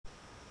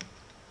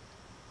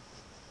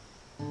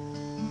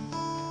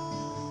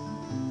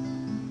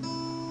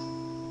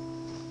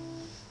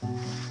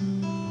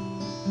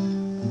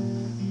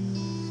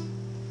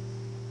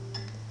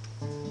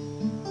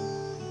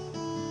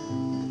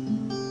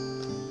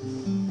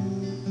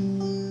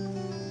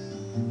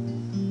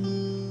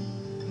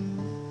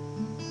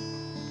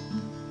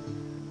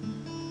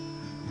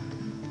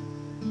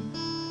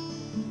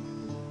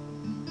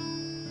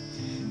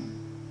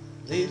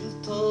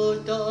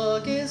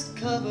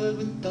covered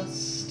with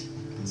dust,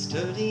 and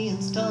sturdy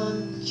and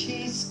staunch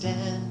he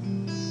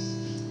stands.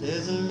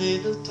 There's a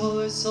little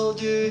toy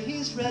soldier,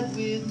 he's red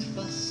with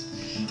rust,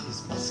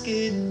 his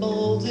musket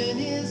folds in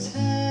his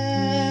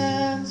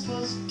hands.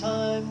 'Twas a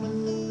time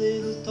when the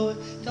little toy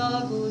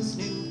dog was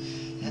new,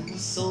 and the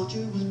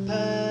soldier was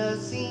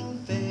passing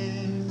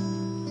fair.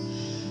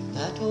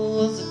 That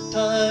was the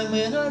time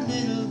when our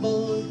little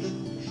boy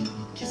Blue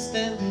kissed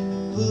them,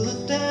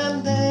 put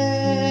them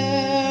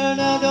there.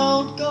 Now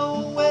don't go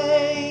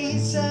away, he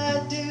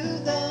said to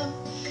them,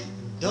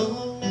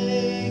 don't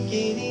make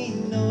any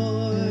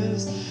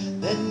noise.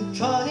 Then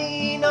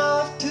trotting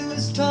off to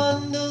his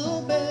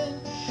trundle bed,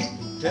 he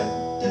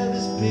dreamt of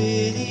his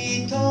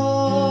pretty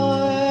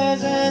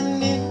toys.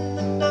 And in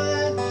the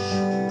night,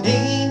 an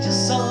angel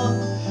song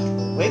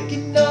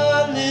awakened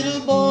our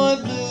little boy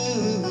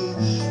Blue.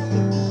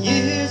 But the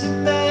years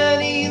are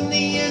many and the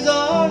years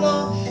are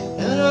long,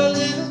 and our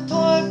little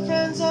toy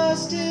friends are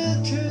still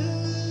true.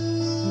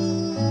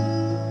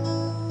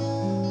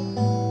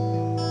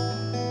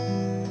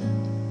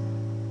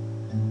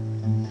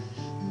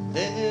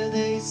 There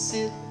they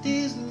sit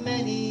these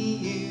many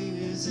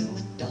years in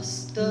the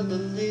dust of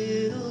a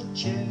little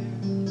chair,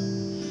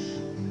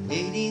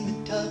 waiting the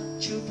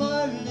touch of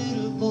our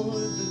little boy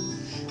Blue.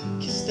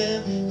 Kiss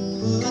them,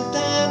 put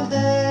them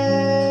there.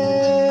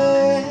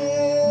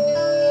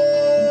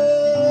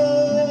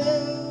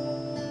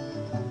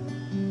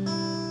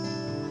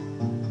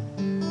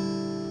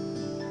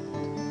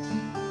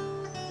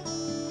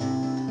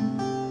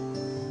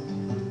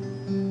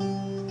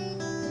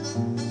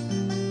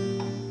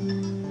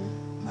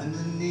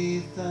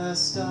 Underneath the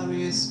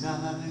starry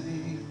sky,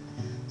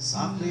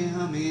 softly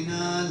humming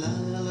a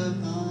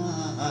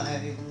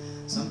lullaby,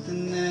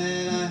 something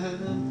that I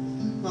heard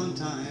long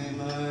time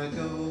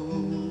ago,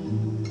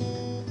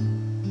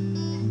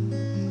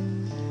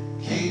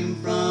 came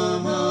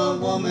from a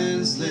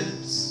woman's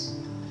lips.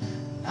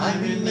 I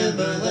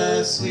remember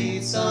the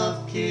sweet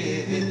soft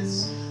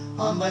kiss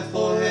on my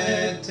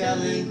forehead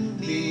telling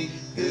me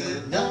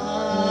good night.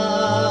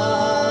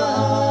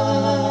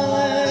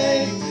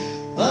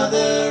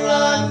 Mother,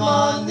 I'm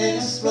on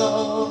this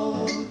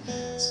road,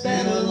 it's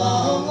been a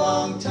long,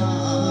 long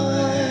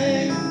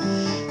time.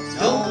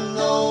 Don't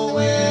know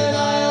when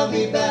I'll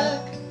be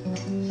back,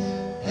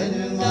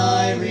 and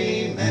I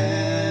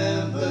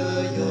remember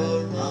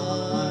your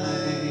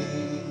rhyme.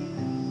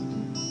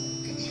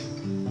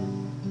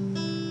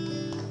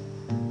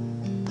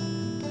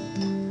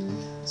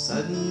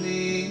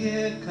 Suddenly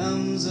here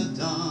comes a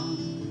dawn,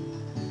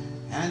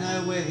 and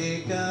I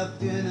wake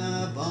up in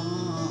a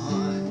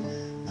barn,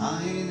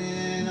 lying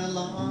in a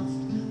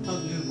loft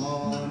of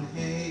new-mown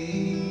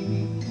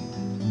hay.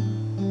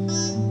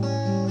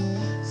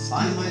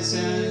 Find my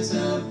sense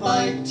a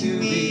bite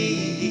to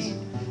eat,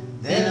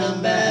 then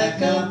I'm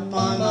back up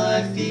on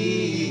my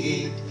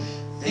feet,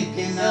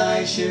 thinking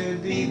I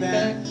should be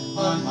back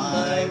on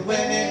my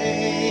way.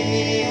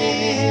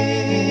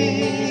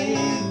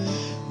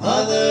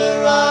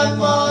 Mother,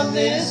 I'm on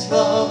this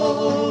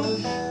road,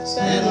 it's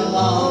been a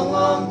long,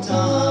 long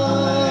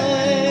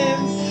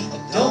time. I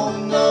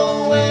don't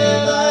know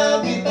when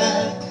I'll be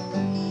back,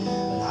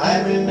 but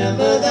I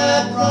remember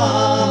that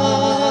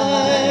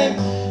rhyme.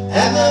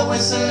 And the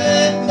whistle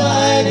at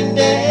night and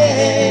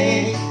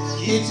day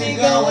keeps me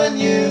going,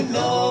 you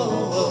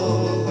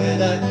know,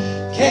 and I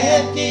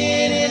can't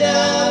get it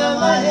out of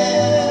my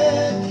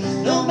head,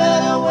 no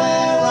matter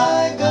where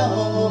I go.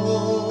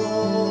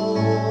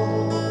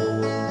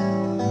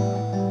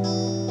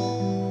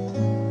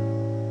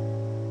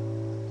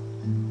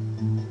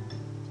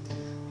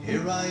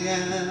 Here I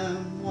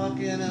am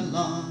walking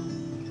along,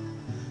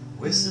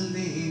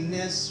 whistling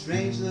this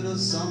strange little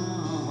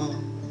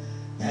song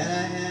that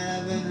I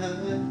haven't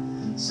heard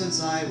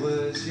since I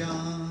was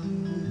young.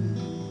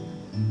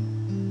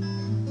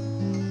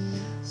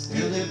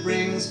 Still it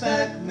brings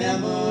back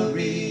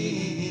memories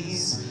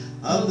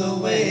of the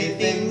way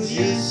things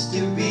used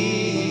to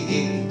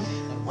be.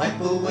 I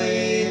wipe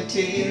away a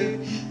tear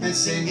and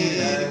sing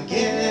it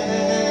again.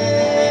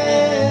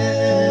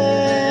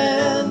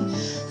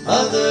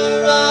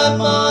 Mother,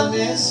 I'm on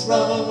this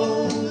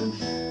road,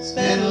 it's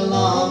been a